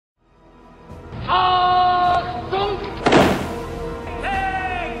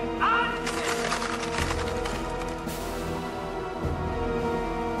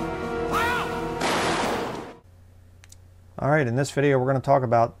right, in this video we're going to talk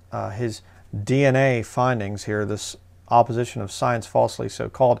about his DNA findings here, this opposition of science falsely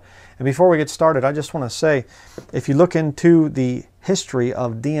so-called. And before we get started, I just want to say, if you look into the history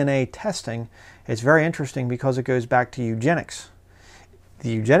of DNA testing, it's very interesting because it goes back to eugenics. The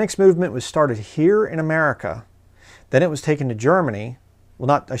eugenics movement was started here in America, then it was taken to Germany. Well,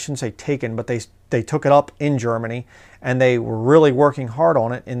 not, I shouldn't say taken, but they took it up in Germany, and they were really working hard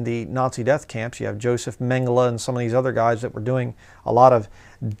on it in the Nazi death camps. You have Joseph Mengele and some of these other guys that were doing a lot of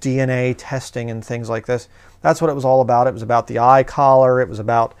DNA testing and things like this. That's what it was all about. It was about the eye collar. It was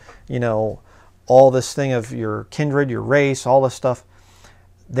about, you know, all this thing of your kindred, your race, all this stuff.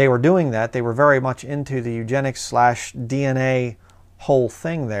 They were doing that. They were very much into the eugenics / DNA whole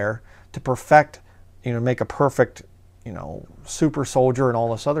thing there to perfect, you know, make a perfect, you know, super soldier and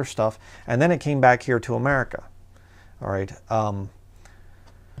all this other stuff. And then it came back here to America. All right. I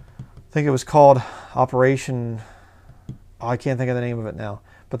think it was called Operation, I can't think of the name of it now,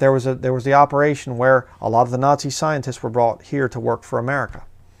 but there was the operation where a lot of the Nazi scientists were brought here to work for America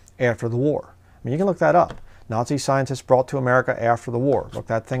after the war. I mean, you can look that up. Nazi scientists brought to America after the war. Look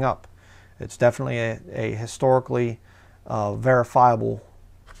that thing up. It's definitely a historically verifiable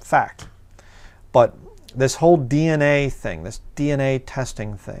fact. But this whole DNA thing, this DNA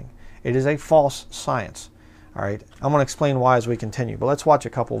testing thing, it is a false science. All right, I'm going to explain why as we continue, but let's watch a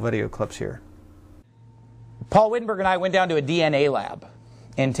couple video clips here. Paul Wittenberg and I went down to a DNA lab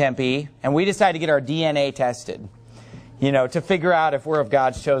in Tempe, and we decided to get our DNA tested, you know, to figure out if we're of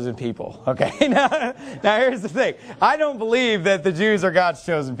God's chosen people. Okay, now here's the thing. I don't believe that the Jews are God's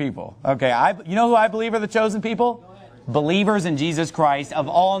chosen people. Okay, you know who I believe are the chosen people? Believers in Jesus Christ of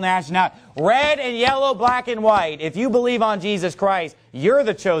all nationalities. Red and yellow, black and white. If you believe on Jesus Christ, you're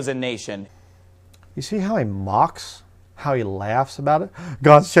the chosen nation. You see how he mocks, how he laughs about it?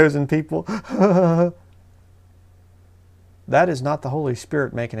 God's chosen people. That is not the Holy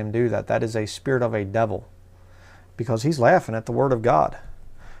Spirit making him do that. That is a spirit of a devil. Because he's laughing at the Word of God.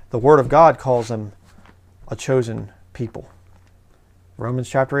 The Word of God calls them a chosen people. Romans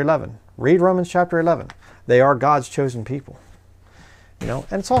chapter 11. Read Romans chapter 11. They are God's chosen people. You know,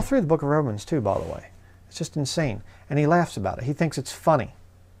 and it's all through the book of Romans too, by the way. It's just insane. And he laughs about it. He thinks it's funny.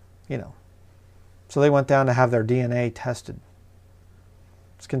 You know. So they went down to have their DNA tested.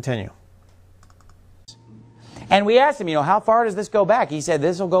 Let's continue. And we asked him, you know, how far does this go back? He said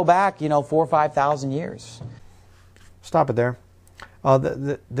this will go back, you know, 4,000 or 5,000 years. Stop it there.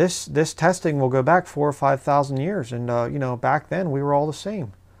 This testing will go back 4,000 or 5,000 years. And, you know, back then we were all the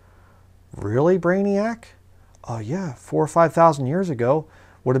same. Really, Brainiac? Yeah, 4,000 or 5,000 years ago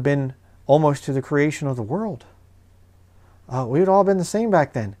would have been almost to the creation of the world. We would all been the same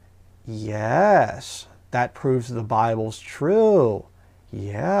back then. Yes, that proves the Bible's true.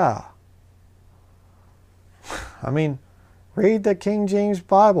 Yeah. I mean, read the King James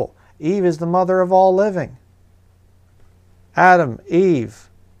Bible. Eve is the mother of all living. Adam,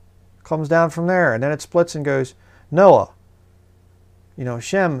 Eve, comes down from there, and then it splits and goes Noah, you know,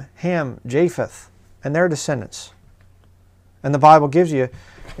 Shem, Ham, Japheth, and their descendants. And the Bible gives you,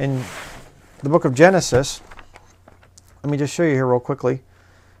 in the book of Genesis, let me just show you here real quickly.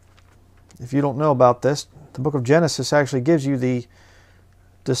 If you don't know about this, the book of Genesis actually gives you the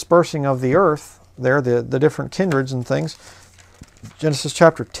dispersing of the earth there, the different kindreds and things. Genesis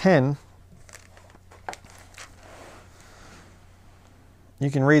chapter 10.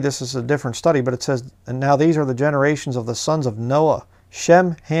 You can read this as a different study, but it says, and now these are the generations of the sons of Noah,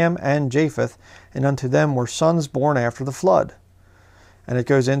 Shem, Ham, and Japheth, and unto them were sons born after the flood. And it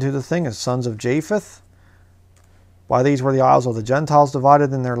goes into the thing as sons of Japheth. Why these were the isles of the Gentiles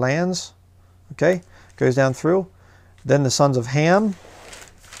divided in their lands. Okay, goes down through. Then the sons of Ham.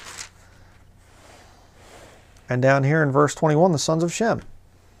 And down here in verse 21, the sons of Shem.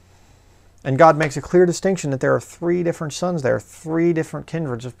 And God makes a clear distinction that there are three different sons there, three different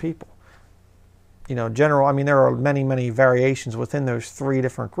kindreds of people. You know, general, I mean, there are many, many variations within those three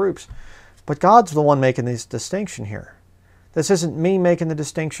different groups. But God's the one making this distinction here. This isn't me making the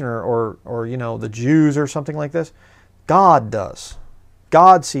distinction or you know, the Jews or something like this. God does.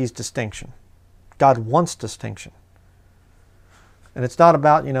 God sees distinction. God wants distinction. And it's not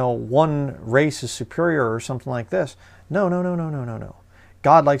about, you know, one race is superior or something like this. No, no, no, no, no, no, no.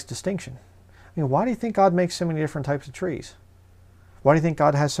 God likes distinction. I mean, why do you think God makes so many different types of trees? Why do you think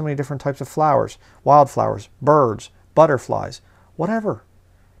God has so many different types of flowers, wildflowers, birds, butterflies, whatever?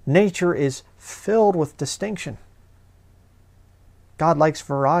 Nature is filled with distinction. God likes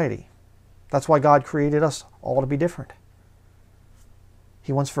variety. That's why God created us all to be different.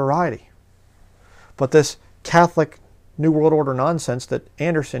 He wants variety. But this Catholic New World Order nonsense that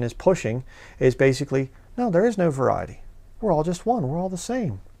Anderson is pushing is basically, no, there is no variety. We're all just one. We're all the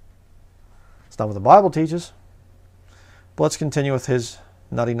same. It's not what the Bible teaches. But let's continue with his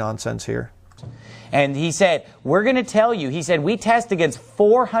nutty nonsense here. And he said, we're going to tell you, he said, we test against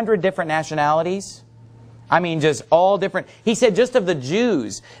 400 different nationalities. I mean, just all different. He said just of the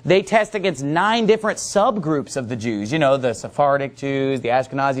Jews, they test against 9 different subgroups of the Jews. You know, the Sephardic Jews, the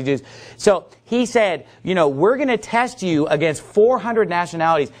Ashkenazi Jews. So he said, you know, we're going to test you against 400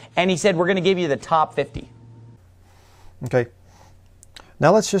 nationalities. And he said, we're going to give you the top 50. Okay.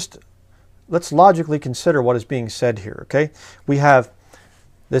 Now let's logically consider what is being said here, okay? We have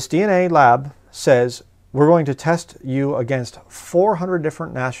this DNA lab says we're going to test you against 400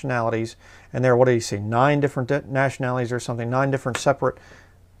 different nationalities, and there, what did he say, 9 different nationalities or something, 9 different separate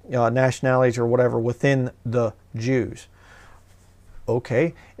nationalities or whatever within the Jews.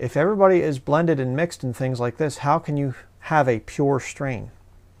 Okay, if everybody is blended and mixed and things like this, how can you have a pure strain?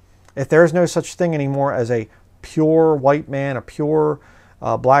 If there's no such thing anymore as a pure white man, a pure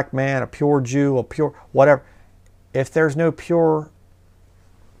black man, a pure Jew, a pure whatever, if there's no pure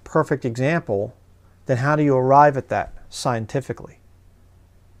perfect example, then how do you arrive at that scientifically?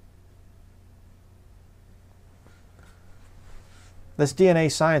 This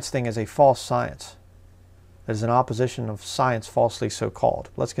DNA science thing is a false science. It is an opposition of science falsely so called.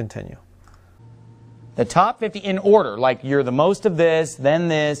 Let's continue. The top 50 in order, like you're the most of this, then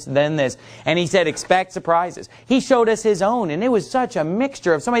this, then this. And he said, expect surprises. He showed us his own, and it was such a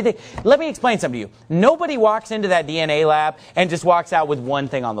mixture of so many things. Let me explain something to you. Nobody walks into that DNA lab and just walks out with one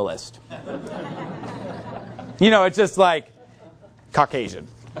thing on the list. You know, it's just like Caucasian.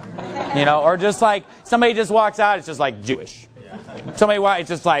 You know, or just like somebody just walks out, it's just like Jewish. Somebody, it's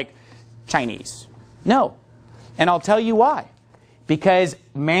just like Chinese. No. And I'll tell you why. Because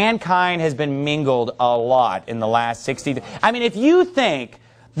mankind has been mingled a lot in the last 60. I mean, if you think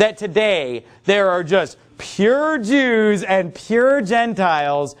that today there are just pure Jews and pure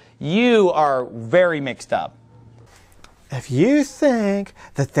Gentiles, you are very mixed up. If you think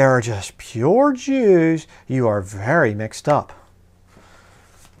that there are just pure Jews, you are very mixed up.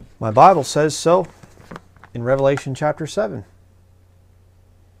 My Bible says so in Revelation chapter 7.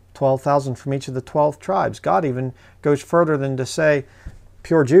 12,000 from each of the 12 tribes. God even goes further than to say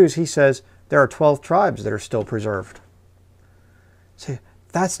pure Jews. He says there are 12 tribes that are still preserved. See,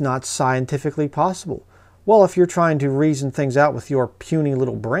 that's not scientifically possible. Well, if you're trying to reason things out with your puny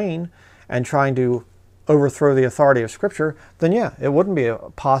little brain and trying to overthrow the authority of Scripture, then yeah, it wouldn't be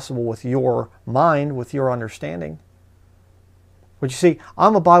possible with your mind, with your understanding. But you see,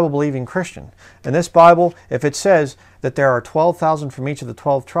 I'm a Bible-believing Christian. And this Bible, if it says that there are 12,000 from each of the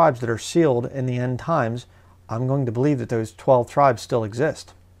 12 tribes that are sealed in the end times, I'm going to believe that those 12 tribes still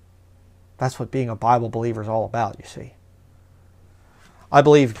exist. That's what being a Bible believer is all about, you see. I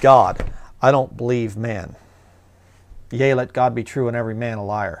believe God. I don't believe man. Yea, let God be true and every man a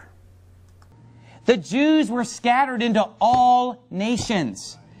liar. The Jews were scattered into all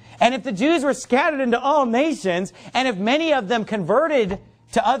nations. And if the Jews were scattered into all nations, and if many of them converted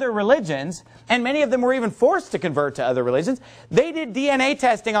to other religions, and many of them were even forced to convert to other religions, they did DNA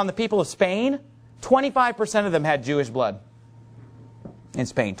testing on the people of Spain. 25% of them had Jewish blood in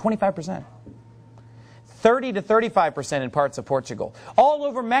Spain. 25%. 30 to 35% in parts of Portugal. All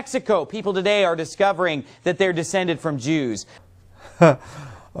over Mexico, people today are discovering that they're descended from Jews.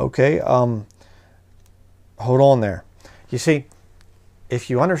 Okay, hold on there. You see, if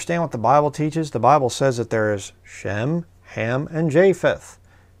you understand what the Bible teaches, the Bible says that there is Shem, Ham, and Japheth.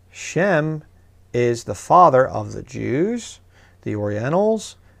 Shem is the father of the Jews, the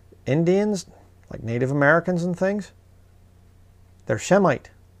Orientals, Indians, like Native Americans and things. They're Shemite.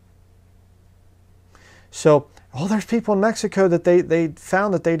 So, there's people in Mexico that they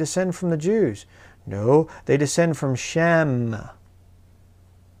found that they descend from the Jews. No, they descend from Shem.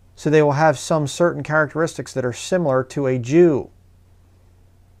 So they will have some certain characteristics that are similar to a Jew.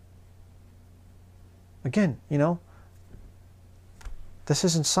 Again, you know, this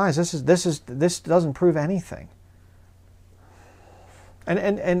isn't science. This doesn't prove anything.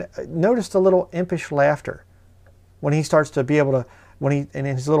 And notice the little impish laughter when he starts to be able to, in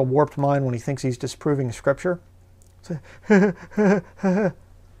his little warped mind, when he thinks he's disproving Scripture. Let's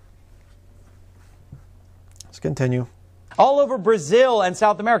continue. All over Brazil and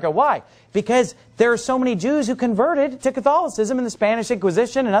South America. Why? Because there are so many Jews who converted to Catholicism in the Spanish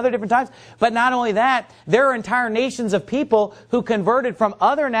Inquisition and other different times. But not only that, there are entire nations of people who converted from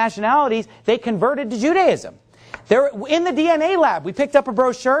other nationalities. They converted to Judaism. In the DNA lab, we picked up a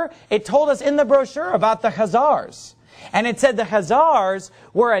brochure. It told us in the brochure about the Khazars. And it said the Khazars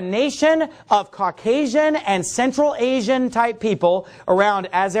were a nation of Caucasian and Central Asian type people around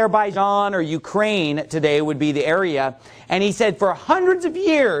Azerbaijan or Ukraine today would be the area. And he said for hundreds of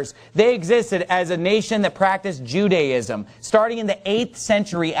years they existed as a nation that practiced Judaism, starting in the 8th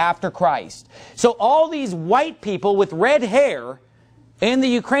century after Christ. So all these white people with red hair in the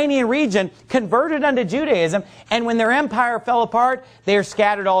Ukrainian region converted unto Judaism, and when their empire fell apart, they are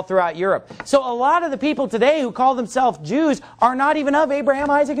scattered all throughout Europe. So a lot of the people today who call themselves Jews are not even of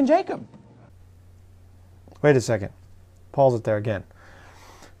Abraham, Isaac, and Jacob. Wait a second. Pause it there again.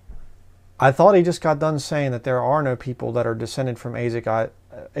 I thought he just got done saying that there are no people that are descended from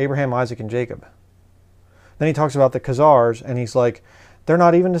Abraham, Isaac, and Jacob. Then he talks about the Khazars, and he's like, they're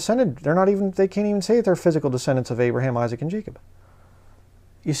not even descended. They can't even say that they're physical descendants of Abraham, Isaac, and Jacob.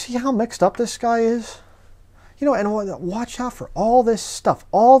 You see how mixed up this guy is? You know, and watch out for all this stuff,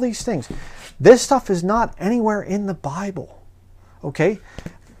 all these things. This stuff is not anywhere in the Bible, okay?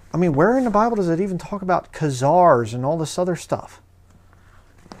 I mean, where in the Bible does it even talk about Khazars and all this other stuff?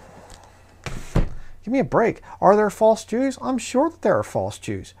 Give me a break. Are there false Jews? I'm sure that there are false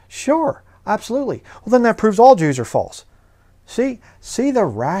Jews. Sure, absolutely. Well, then that proves all Jews are false. See the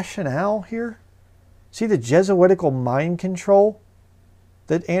rationale here? See the Jesuitical mind control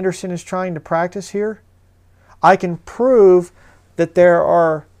that Anderson is trying to practice here? I can prove that there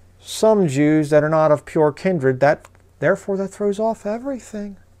are some Jews that are not of pure kindred. Therefore, that throws off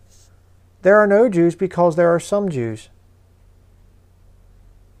everything. There are no Jews because there are some Jews.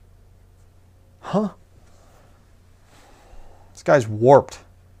 Huh? This guy's warped.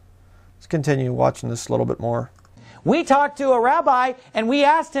 Let's continue watching this a little bit more. We talked to a rabbi and we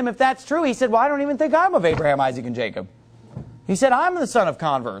asked him if that's true. He said, well, I don't even think I'm of Abraham, Isaac, and Jacob. He said, I'm the son of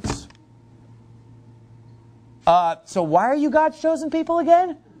converts. So why are you God's chosen people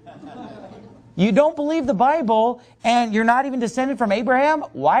again? You don't believe the Bible and you're not even descended from Abraham.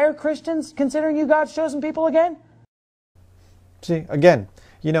 Why are Christians considering you God's chosen people again? See, again,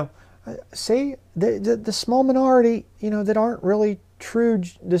 you know, say the small minority, you know, that aren't really true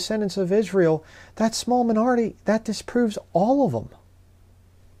descendants of Israel, that small minority, that disproves all of them.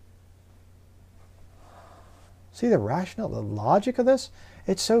 See the rationale, the logic of this?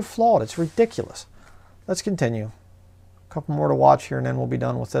 It's so flawed. It's ridiculous. Let's continue. A couple more to watch here and then we'll be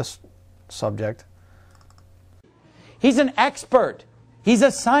done with this subject. He's an expert. He's a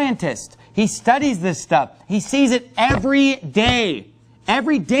scientist. He studies this stuff. He sees it every day.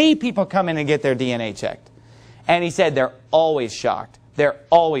 Every day people come in and get their DNA checked. And he said they're always shocked. They're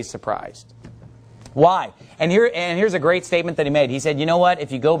always surprised. Why? And here's a great statement that he made. He said, you know what?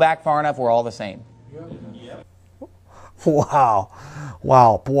 If you go back far enough, we're all the same. Wow.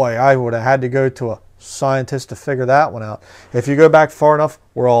 Wow, boy, I would have had to go to a scientist to figure that one out. If you go back far enough,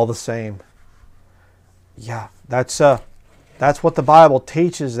 we're all the same. Yeah, that's what the Bible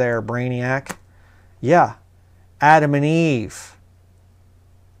teaches there, Brainiac. Yeah, Adam and Eve.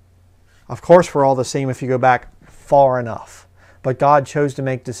 Of course, we're all the same if you go back far enough. But God chose to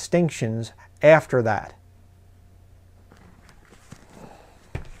make distinctions after that.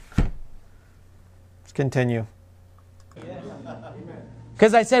 Let's continue.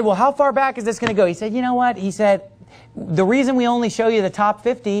 Because I said, well, how far back is this going to go? He said, you know what? He said, the reason we only show you the top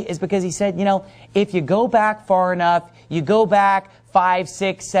 50 is because he said, you know, if you go back far enough, you go back 500,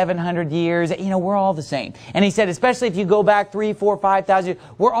 600, 700 years, you know, we're all the same. And he said, especially if you go back 3,000, 4,000, 5,000 years,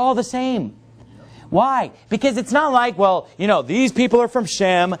 we're all the same. Why? Because it's not like, well, you know, these people are from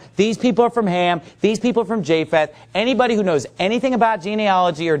Shem, these people are from Ham, these people are from Japheth. Anybody who knows anything about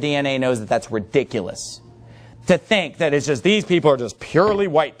genealogy or DNA knows that that's ridiculous. To think that it's just these people are just purely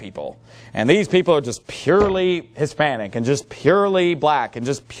white people, and these people are just purely Hispanic, and just purely black, and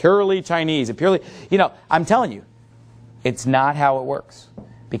just purely Chinese, and purely, you know, I'm telling you, it's not how it works.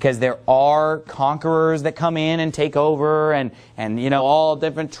 Because there are conquerors that come in and take over, and you know, all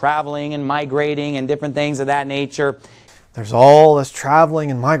different traveling and migrating and different things of that nature. There's all this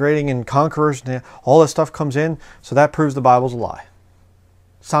traveling and migrating and conquerors, and all this stuff comes in, so that proves the Bible's a lie.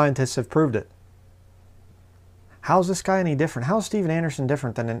 Scientists have proved it. How's this guy any different? How is Steven Anderson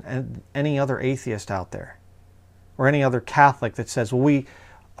different than any other atheist out there? Or any other Catholic that says, well, we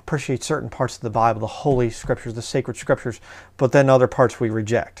appreciate certain parts of the Bible, the Holy Scriptures, the sacred Scriptures, but then other parts we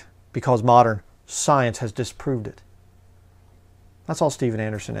reject because modern science has disproved it. That's all Steven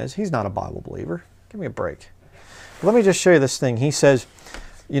Anderson is. He's not a Bible believer. Give me a break. But let me just show you this thing. He says,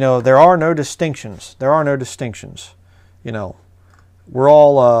 you know, there are no distinctions. There are no distinctions. You know, we're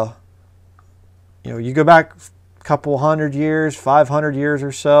all, you know, you go back a couple 100 years, 500 years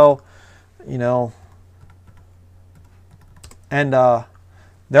or so, you know, and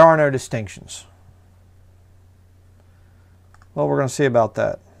there are no distinctions. Well, we're going to see about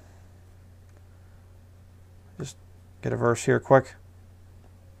that. Just get a verse here quick.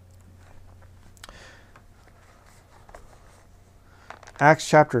 Acts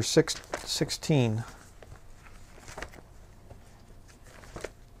chapter 16.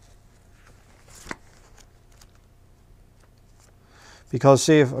 Because,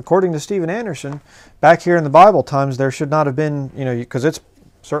 see, according to Stephen Anderson, back here in the Bible times, there should not have been, because it's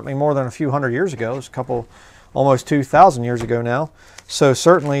certainly more than a few hundred years ago. It's a couple, almost 2,000 years ago now. So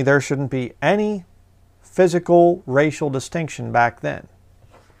certainly there shouldn't be any physical racial distinction back then.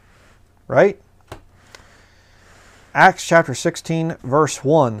 Right? Acts chapter 16, verse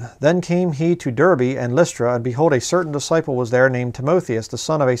 1. Then came he to Derbe and Lystra, and behold, a certain disciple was there named Timotheus, the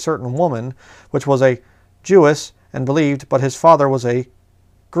son of a certain woman, which was a Jewess, and believed, but his father was a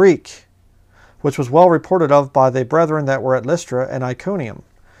Greek, which was well reported of by the brethren that were at Lystra and Iconium.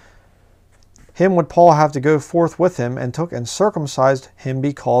 Him would Paul have to go forth with him, and took and circumcised him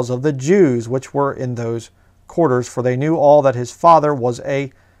because of the Jews which were in those quarters, for they knew all that his father was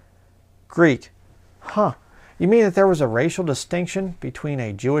a Greek. Huh. You mean that there was a racial distinction between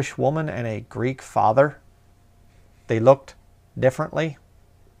a Jewish woman and a Greek father? They looked differently?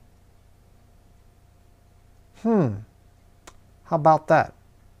 How about that?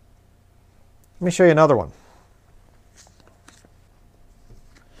 Let me show you another one.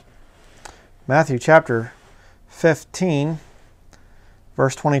 Matthew chapter 15,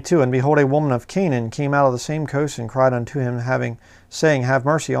 verse 22. And behold, a woman of Canaan came out of the same coast and cried unto him, saying, Have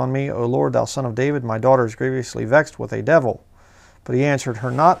mercy on me, O Lord, thou son of David. My daughter is grievously vexed with a devil. But he answered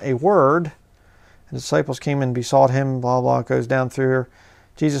her not a word. And the disciples came and besought him, blah, blah, it goes down through here.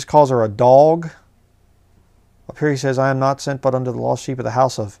 Jesus calls her a dog. Up here he says, I am not sent but unto the lost sheep of the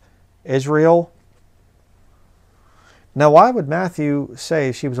house of Israel. Now, why would Matthew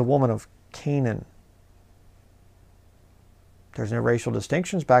say she was a woman of Canaan? There's no racial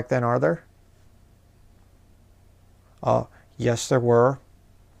distinctions back then, are there? Yes, there were.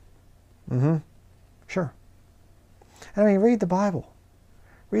 Sure. I mean, read the Bible.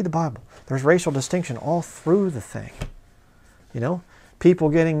 Read the Bible. There's racial distinction all through the thing. People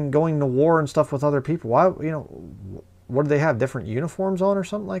going to war and stuff with other people. Why, what do they have? Different uniforms on or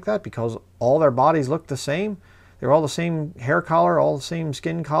something like that? Because all their bodies look the same? They're all the same hair color, all the same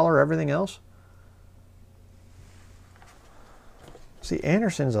skin color, everything else? See,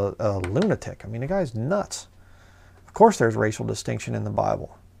 Anderson's a lunatic. I mean, the guy's nuts. Of course there's racial distinction in the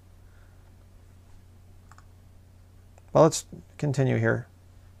Bible. Well, let's continue here.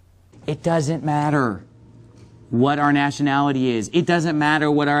 It doesn't matter what our nationality is. It doesn't matter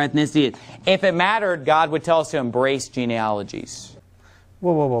what our ethnicity is. If it mattered, God would tell us to embrace genealogies.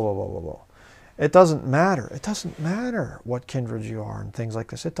 Whoa. It doesn't matter. It doesn't matter what kindred you are and things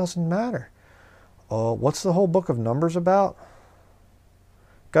like this. It doesn't matter. What's the whole book of Numbers about?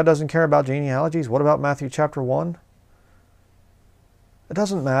 God doesn't care about genealogies. What about Matthew chapter 1? It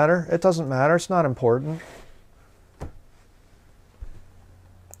doesn't matter. It doesn't matter. It's not important.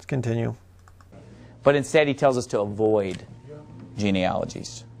 Let's continue. But instead he tells us to avoid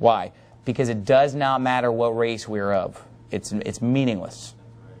genealogies. Why? Because it does not matter what race we're of. It's meaningless.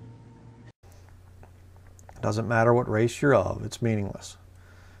 It doesn't matter what race you're of. It's meaningless.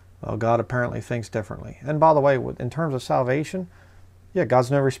 Well, God apparently thinks differently. And by the way, in terms of salvation, yeah,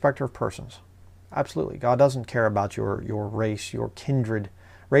 God's no respecter of persons. Absolutely. God doesn't care about your race, your kindred.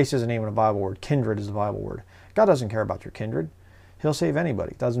 Race isn't even a Bible word. Kindred is the Bible word. God doesn't care about your kindred. He'll save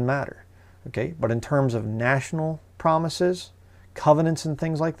anybody. It doesn't matter. Okay? But in terms of national promises, covenants and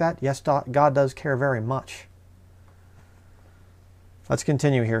things like that, yes, God does care very much. Let's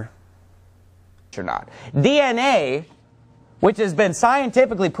continue here. Or not. DNA, which has been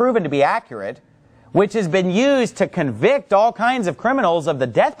scientifically proven to be accurate, which has been used to convict all kinds of criminals of the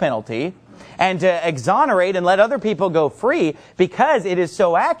death penalty and to exonerate and let other people go free because it is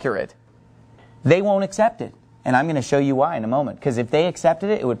so accurate, they won't accept it. And I'm going to show you why in a moment. Because if they accepted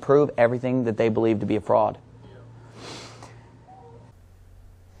it, it would prove everything that they believe to be a fraud.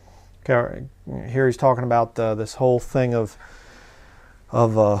 Okay, here he's talking about this whole thing of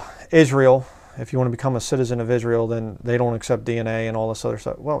Israel. If you want to become a citizen of Israel, then they don't accept DNA and all this other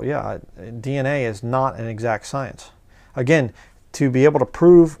stuff. Well, yeah, DNA is not an exact science. Again, to be able to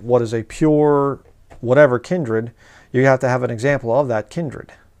prove what is a pure whatever kindred, you have to have an example of that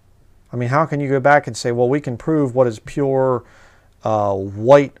kindred. I mean, how can you go back and say, well, we can prove what is pure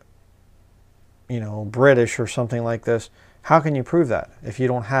white, British or something like this? How can you prove that if you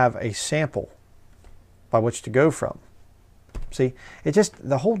don't have a sample by which to go from? See,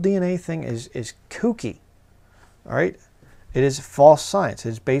 the whole DNA thing is kooky. All right? It is false science.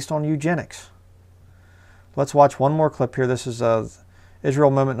 It's based on eugenics. Let's watch one more clip here. This is Israel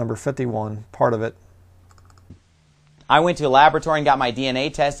moment number 51, part of it. I went to a laboratory and got my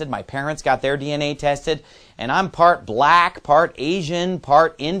DNA tested. My parents got their DNA tested. And I'm part black, part Asian,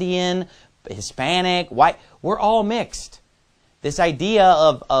 part Indian, Hispanic, white. We're all mixed. This idea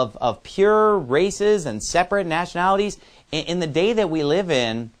of pure races and separate nationalities, in the day that we live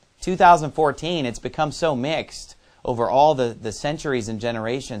in, 2014, it's become so mixed over all the centuries and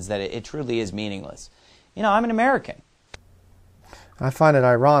generations that it truly is meaningless. You know, I'm an American. I find it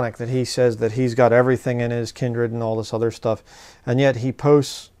ironic that he says that he's got everything in his kindred and all this other stuff, and yet he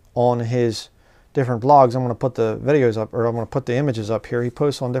posts on his different blogs. I'm going to put the videos up, or I'm going to put the images up here. He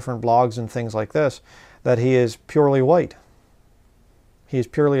posts on different blogs and things like this that he is purely white. He is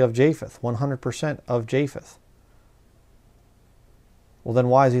purely of Japheth, 100% of Japheth. Well, then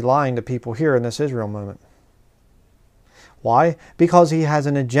why is he lying to people here in this Israel moment? Why? Because he has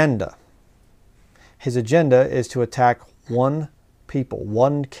an agenda. His agenda is to attack one people,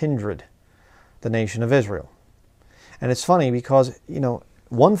 one kindred, the nation of Israel. And it's funny because, you know,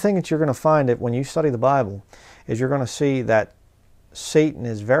 one thing that you're going to find that when you study the Bible is you're going to see that Satan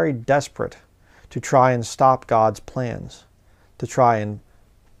is very desperate to try and stop God's plans, to try and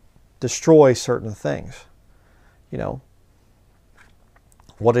destroy certain things. You know,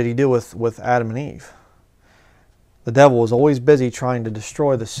 what did he do with Adam and Eve? The devil was always busy trying to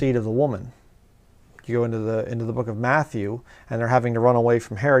destroy the seed of the woman. You go into the book of Matthew, and they're having to run away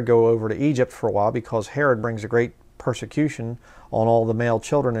from Herod, go over to Egypt for a while because Herod brings a great persecution on all the male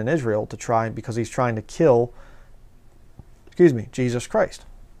children in Israel because he's trying to kill, Jesus Christ.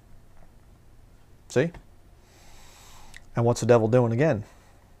 See? And what's the devil doing again?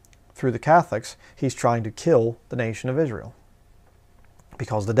 Through the Catholics, he's trying to kill the nation of Israel.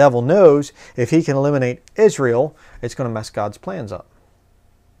 Because the devil knows if he can eliminate Israel, it's going to mess God's plans up.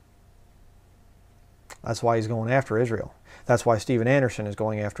 That's why he's going after Israel. That's why Steven Anderson is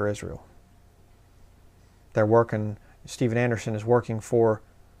going after Israel. Steven Anderson is working for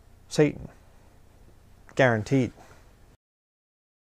Satan. Guaranteed.